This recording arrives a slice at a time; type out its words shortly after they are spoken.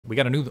we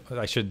got a new,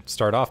 I should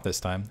start off this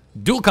time.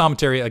 Dual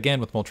commentary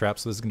again with Mole Trap,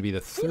 so this is going to be the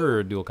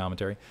third dual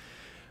commentary.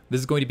 This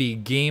is going to be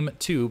game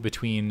 2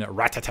 between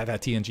Ratatata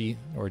TNG,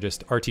 or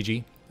just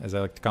RTG, as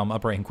I like to call him.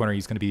 Upper right hand corner,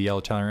 he's going to be the yellow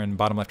challenger, and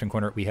bottom left hand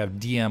corner, we have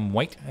DM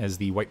White as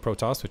the white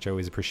Protoss, which I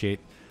always appreciate.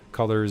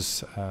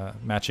 Colors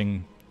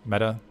matching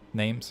meta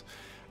names.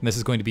 And this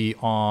is going to be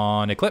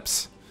on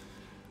Eclipse.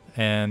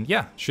 And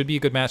yeah, should be a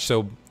good match.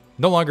 So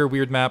no longer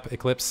weird map,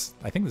 Eclipse.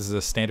 I think this is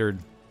a standard,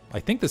 I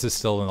think this is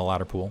still in the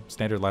ladder pool,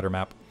 standard ladder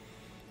map.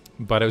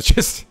 But it was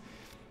just,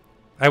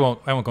 I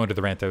won't go into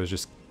the rant I was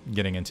just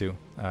getting into,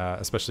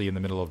 especially in the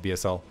middle of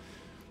BSL.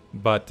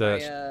 But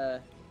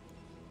I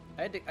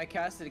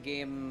casted a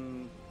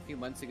game a few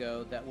months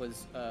ago that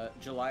was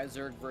July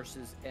Zerg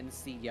versus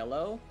NC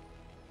Yellow,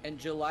 and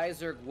July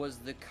Zerg was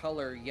the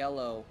color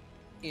yellow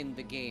in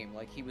the game,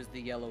 like he was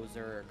the yellow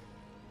Zerg,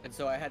 and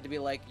so I had to be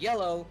like,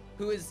 yellow,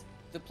 who is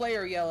the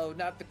player yellow,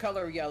 not the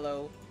color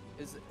yellow.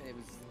 It was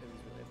really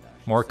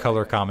obnoxious. More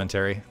color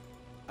commentary.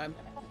 I'm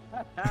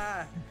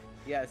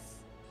yes.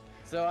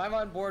 So I'm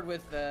on board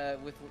with that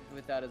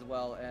as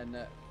well, and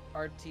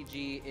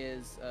RTG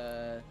is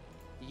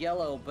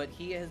yellow, but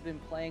he has been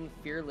playing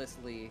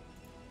fearlessly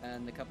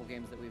in the couple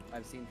games that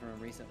I've seen from him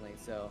recently.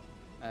 So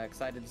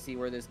excited to see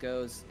where this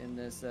goes in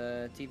this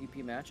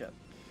TVP matchup.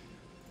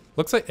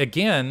 Looks like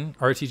again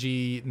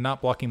RTG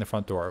not blocking the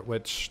front door,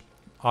 which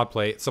odd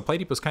play. So Play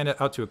Deep was kind of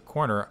out to a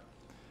corner,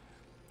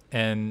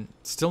 and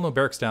still no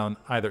barracks down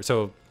either.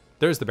 So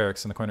there's the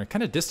barracks in the corner,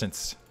 kind of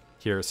distanced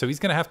here. So he's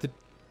gonna have to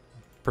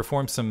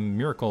perform some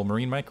miracle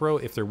marine micro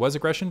if there was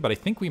aggression, but I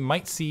think we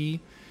might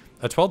see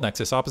a 12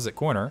 Nexus opposite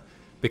corner,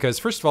 because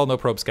first of all, no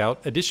probe scout,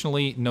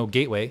 additionally no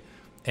gateway,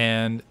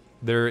 and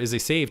there is a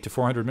save to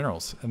 400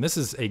 minerals, and this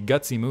is a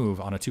gutsy move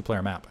on a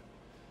 2-player map.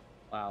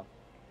 Wow.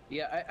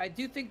 Yeah, I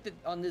do think that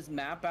on this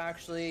map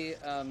actually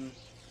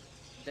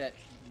that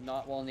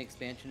not well in the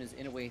expansion is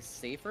in a way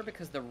safer,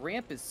 because the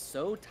ramp is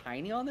so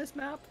tiny on this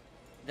map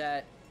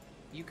that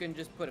you can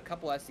just put a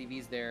couple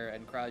SCVs there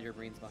and crowd your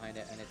Marines behind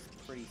it, and it's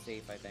pretty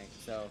safe, I think.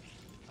 So,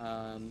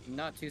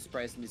 not too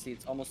surprising to see.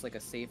 It's almost like a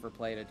safer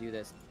play to do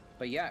this.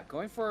 But yeah,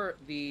 going for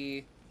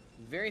the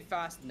very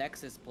fast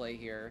Nexus play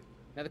here.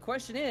 Now the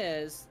question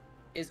is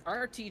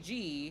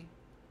RTG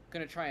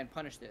going to try and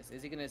punish this?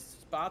 Is he going to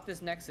spot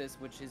this Nexus,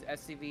 which his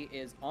SCV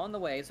is on the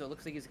way, so it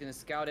looks like he's going to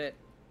scout it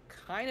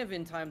kind of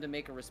in time to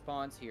make a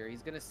response here.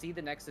 He's going to see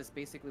the Nexus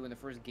basically when the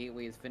first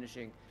gateway is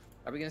finishing.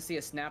 Are we going to see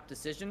a snap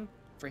decision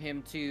for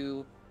him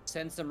to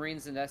send some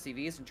Marines and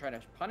SCVs and try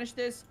to punish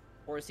this?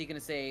 Or is he going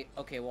to say,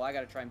 okay, well, I got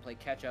to try and play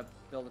catch up,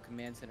 build a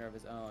command center of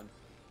his own?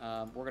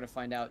 We're going to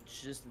find out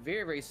just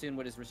very, very soon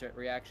what his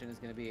reaction is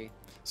going to be.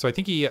 So I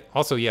think he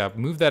also, yeah,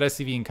 moved that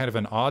SCV in kind of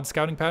an odd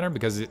scouting pattern,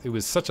 because it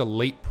was such a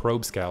late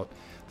probe scout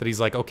that he's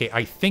like, okay,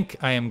 I think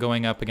I am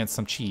going up against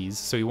some cheese.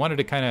 So he wanted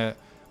to kind of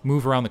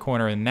move around the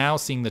corner, and now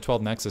seeing the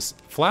 12 Nexus,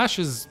 Flash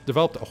has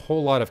developed a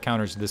whole lot of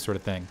counters to this sort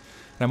of thing.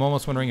 And I'm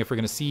almost wondering if we're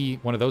going to see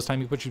one of those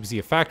timing puts. We see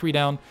a factory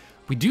down.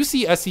 We do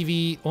see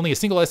SCV, only a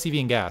single SCV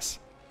in gas,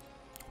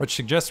 which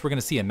suggests we're going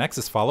to see a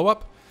Nexus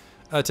follow-up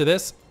to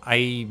this.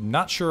 I'm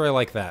not sure I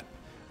like that.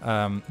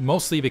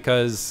 Mostly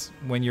because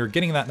when you're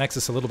getting that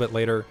Nexus a little bit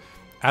later,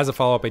 as a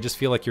follow-up, I just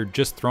feel like you're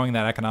just throwing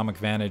that economic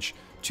advantage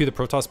to the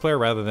Protoss player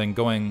rather than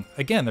going,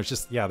 again,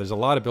 there's a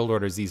lot of build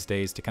orders these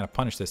days to kind of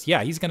punish this.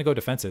 Yeah, he's going to go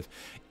defensive.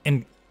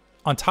 And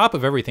on top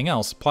of everything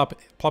else,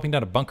 plopping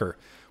down a bunker,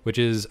 which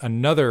is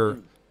another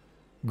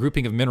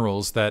grouping of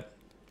minerals that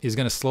is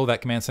going to slow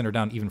that command center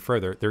down even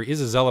further. There is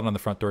a Zealot on the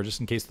front door just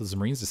in case those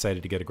Marines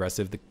decided to get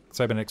aggressive. The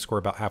cybernetics score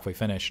about halfway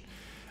finished.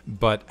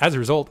 But as a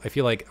result, I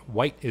feel like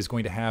White is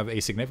going to have a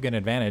significant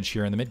advantage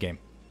here in the mid game.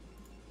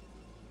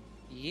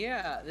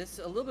 Yeah, this is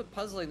a little bit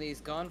puzzling that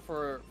he's gone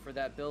for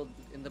that build.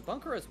 In the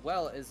bunker as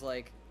well is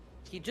like,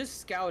 he just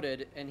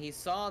scouted and he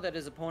saw that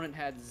his opponent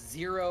had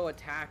 0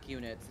 attack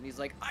units, and he's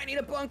like, I need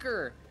a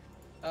bunker!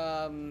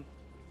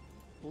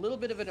 A little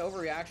bit of an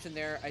overreaction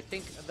there. I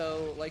think,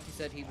 though, like you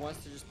said, he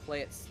wants to just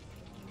play it.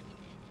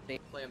 They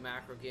play a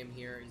macro game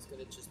here. He's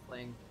gonna just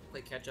play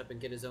catch up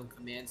and get his own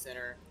command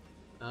center.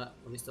 Are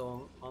we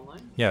still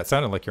online? Yeah, it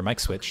sounded like your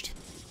mic switched.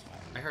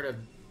 I heard a.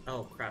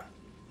 Oh crap.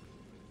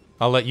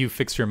 I'll let you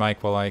fix your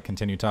mic while I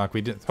continue to talk.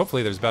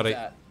 Hopefully there's about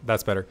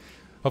that's better.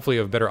 Hopefully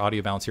you have better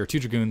audio balance here. 2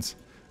 Dragoons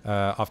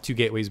off 2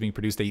 gateways being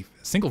produced. A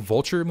single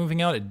Vulture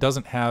moving out. It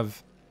doesn't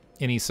have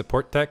any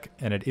support tech,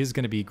 and it is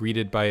going to be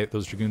greeted by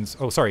those Dragoons.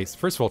 Oh, sorry,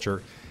 first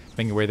Vulture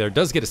making away there.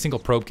 Does get a single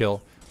probe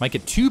kill. Might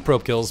get 2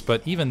 probe kills,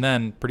 but even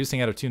then,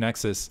 producing out of 2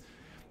 Nexus,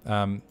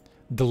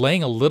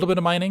 delaying a little bit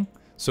of mining,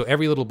 so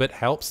every little bit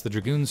helps. The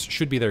Dragoons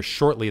should be there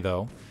shortly,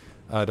 though,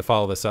 to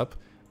follow this up.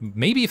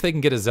 Maybe if they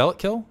can get a Zealot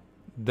kill,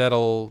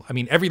 that'll... I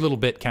mean, every little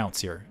bit counts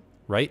here,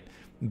 right?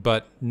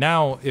 But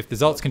now, if the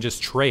Zealots can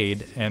just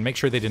trade and make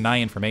sure they deny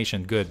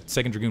information, good.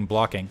 Second Dragoon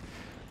blocking.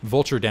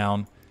 Vulture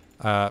down.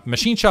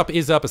 Machine shop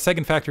is up, a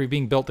second factory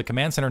being built, the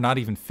command center not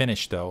even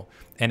finished though.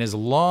 And as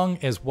long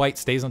as White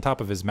stays on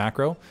top of his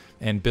macro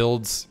and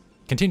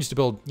continues to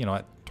build, you know,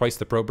 at twice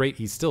the probe rate,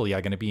 he's still, yeah,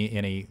 going to be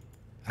in a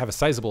have a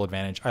sizable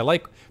advantage. I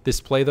like this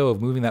play, though,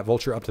 of moving that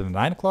vulture up to the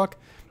 9 o'clock,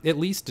 at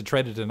least to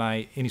try to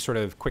deny any sort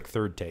of quick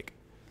third take.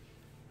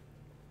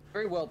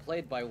 Very well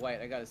played by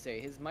White, I gotta say.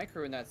 His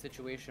micro in that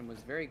situation was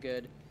very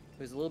good.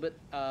 He was a little bit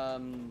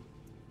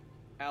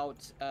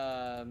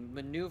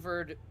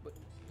maneuvered.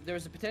 There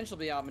was a potential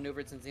to be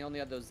outmaneuvered since he only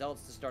had those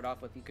zealots to start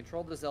off with. He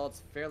controlled the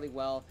zealots fairly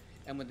well,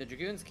 and when the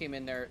dragoons came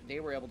in there, they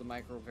were able to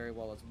micro very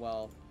well as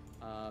well.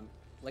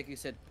 Like you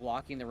said,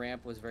 blocking the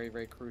ramp was very,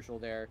 very crucial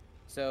there.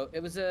 So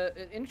it was an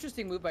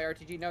interesting move by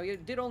RTG. Now, he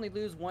did only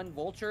lose one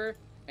vulture,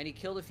 and he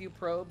killed a few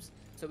probes,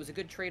 so it was a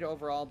good trade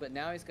overall, but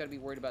now he's got to be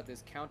worried about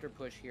this counter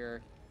push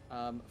here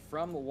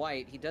from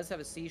White. He does have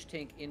a siege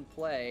tank in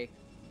play,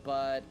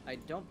 but I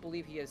don't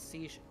believe he has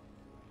siege...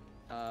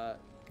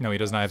 no, he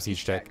does not have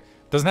siege tech.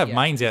 Doesn't have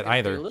mines yet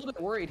either. A little bit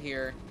worried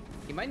here.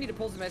 He might need to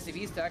pull some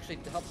SCVs to actually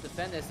help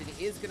defend this, and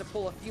he is going to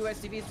pull a few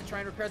SCVs to try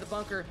and repair the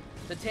bunker.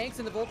 The tanks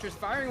and the vultures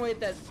firing away at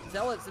that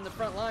zealots in the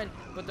front line,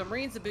 but the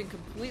marines have been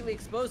completely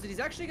exposed, and he's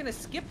actually going to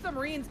skip the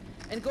marines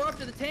and go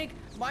after the tank.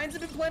 Mines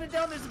have been planted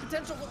down. There's a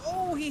potential.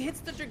 Oh, he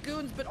hits the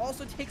dragoons, but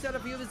also takes out a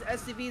few of his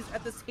SCVs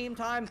at the same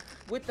time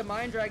with the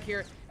mine drag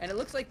here. And it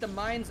looks like the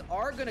mines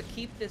are going to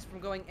keep this from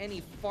going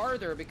any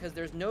farther because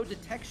there's no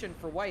detection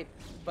for White.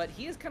 But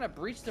he has kind of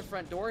breached the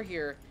front door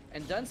here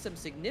and done some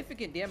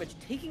significant damage,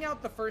 taking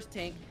out the first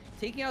tank,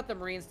 taking out the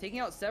marines, taking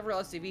out several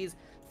SCVs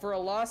for a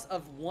loss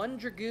of 1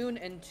 dragoon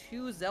and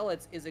 2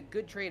 zealots is a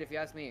good trade if you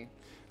ask me.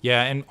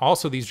 Yeah, and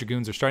also these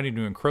dragoons are starting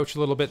to encroach a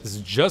little bit. This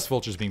is just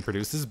vultures being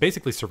produced. This is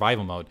basically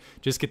survival mode.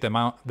 Just get the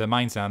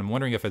mines down. I'm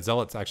wondering if a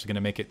zealot's actually going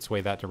to make its way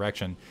that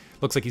direction.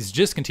 Looks like he's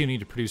just continuing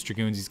to produce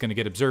dragoons. He's going to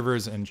get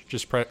observers and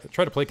just try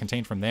to play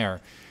contain from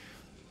there.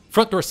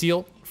 Front door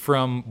seal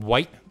from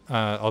White.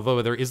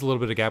 Although there is a little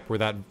bit of gap where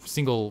that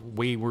single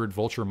wayward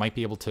vulture might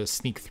be able to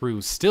sneak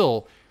through.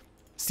 Still,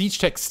 siege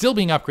tech still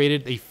being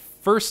upgraded. A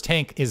first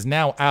tank is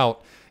now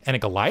out, and a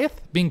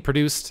Goliath being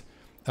produced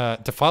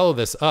to follow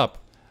this up.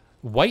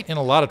 White in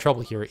a lot of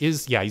trouble here.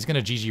 He's going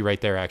to GG right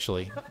there,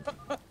 actually.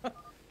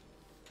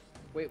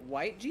 Wait,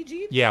 White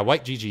GG'd? Yeah,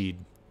 White GG'd.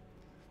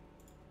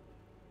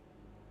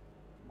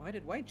 Why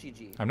did White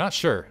GG? I'm not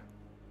sure.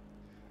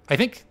 I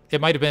think it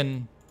might have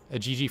been a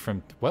GG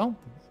from, well,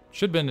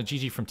 should have been a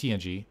GG from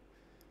TNG.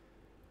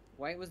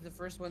 White was the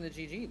first one that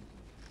GG'd.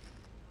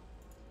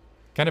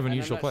 Kind of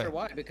unusual play. I'm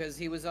not sure why, because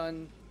he was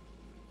on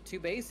 2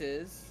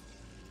 bases,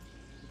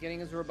 getting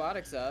his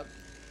robotics up.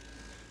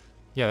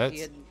 Yeah,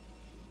 that's...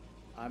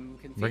 I'm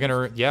confused. We're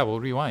gonna, we'll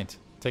rewind.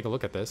 Take a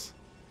look at this.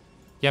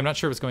 Yeah, I'm not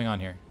sure what's going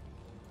on here.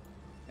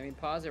 I mean,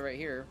 pause it right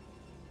here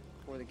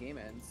before the game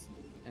ends.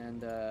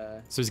 And,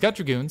 so he's got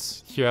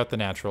dragoons here at the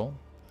natural.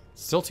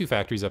 Still 2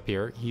 factories up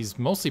here. He's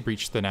mostly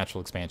breached the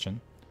natural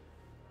expansion.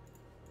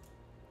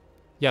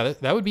 Yeah,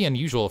 that would be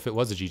unusual if it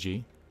was a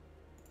GG.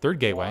 Third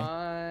gateway.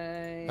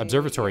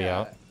 Observatory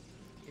out.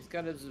 He's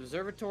got his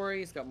observatory.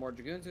 He's got more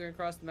dragoons going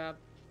across the map.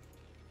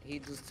 He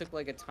just took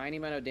like a tiny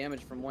amount of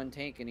damage from 1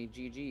 tank and he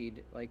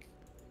GG'd. Like,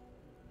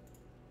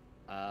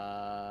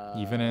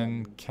 even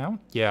in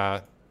count?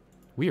 Yeah,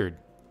 weird.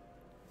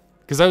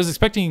 Because I was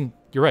expecting.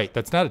 You're right.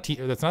 That's not a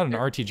That's not an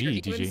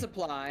RTG. Even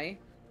supply,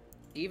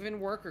 even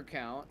worker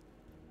count,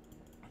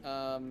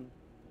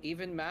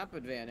 even map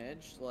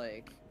advantage.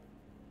 Like,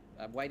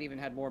 White even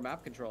had more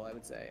map control, I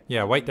would say.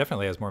 Yeah, White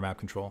definitely has more map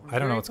control. I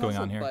don't know what's going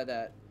on here. By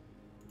that.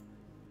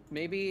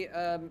 Maybe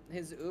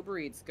his Uber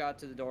Eats got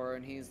to the door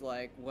and he's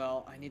like,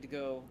 "Well, I need to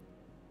go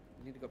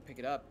pick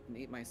it up and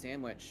eat my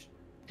sandwich,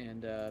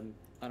 and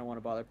I don't want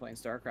to bother playing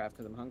StarCraft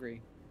because I'm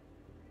hungry."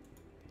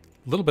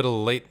 A little bit of a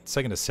late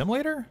second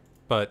assimilator,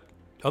 but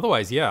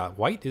otherwise, yeah,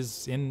 White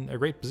is in a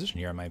great position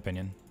here, in my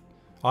opinion.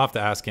 I'll have to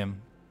ask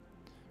him.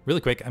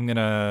 Really quick,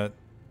 I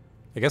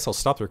guess I'll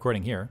stop the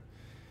recording here.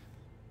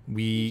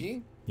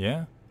 GG?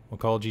 Yeah, we'll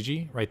call it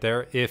GG right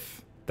there.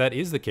 If that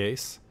is the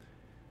case,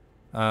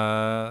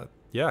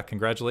 yeah,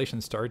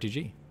 congratulations to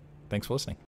RTG. Thanks for listening.